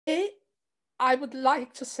I would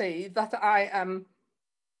like to say that I am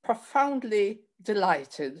profoundly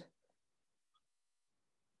delighted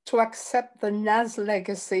to accept the NAS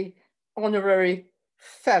Legacy Honorary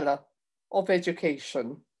Fellow of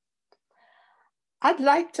Education. I'd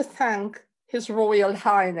like to thank His Royal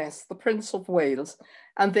Highness, the Prince of Wales,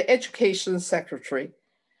 and the Education Secretary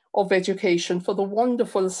of Education for the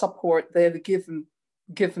wonderful support they've given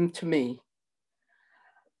to me.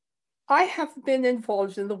 I have been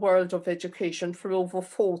involved in the world of education for over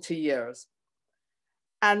 40 years.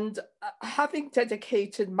 And having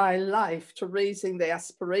dedicated my life to raising the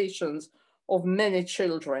aspirations of many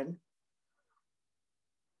children,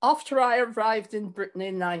 after I arrived in Britain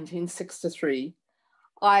in 1963,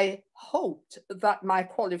 I hoped that my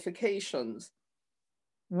qualifications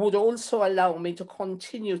would also allow me to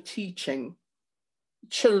continue teaching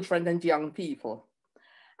children and young people.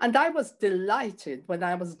 And I was delighted when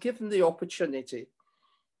I was given the opportunity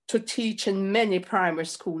to teach in many primary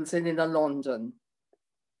schools in inner London.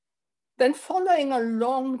 Then, following a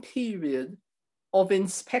long period of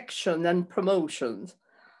inspection and promotions,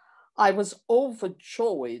 I was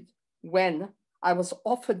overjoyed when I was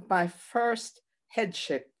offered my first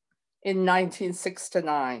headship in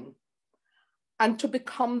 1969, and to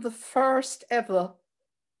become the first ever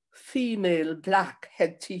female Black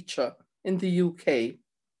head teacher in the UK.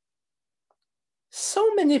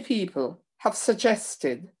 So many people have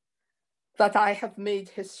suggested that I have made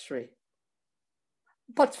history.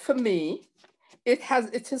 But for me, it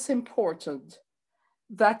is important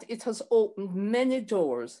that it has opened many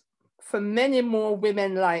doors for many more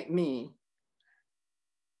women like me.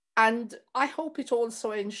 And I hope it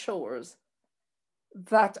also ensures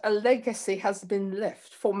that a legacy has been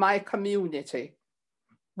left for my community,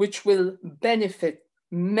 which will benefit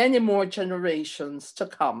many more generations to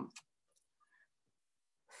come.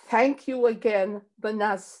 Thank you again, the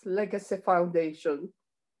NAS Legacy Foundation,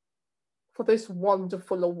 for this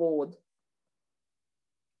wonderful award.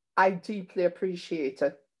 I deeply appreciate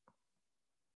it.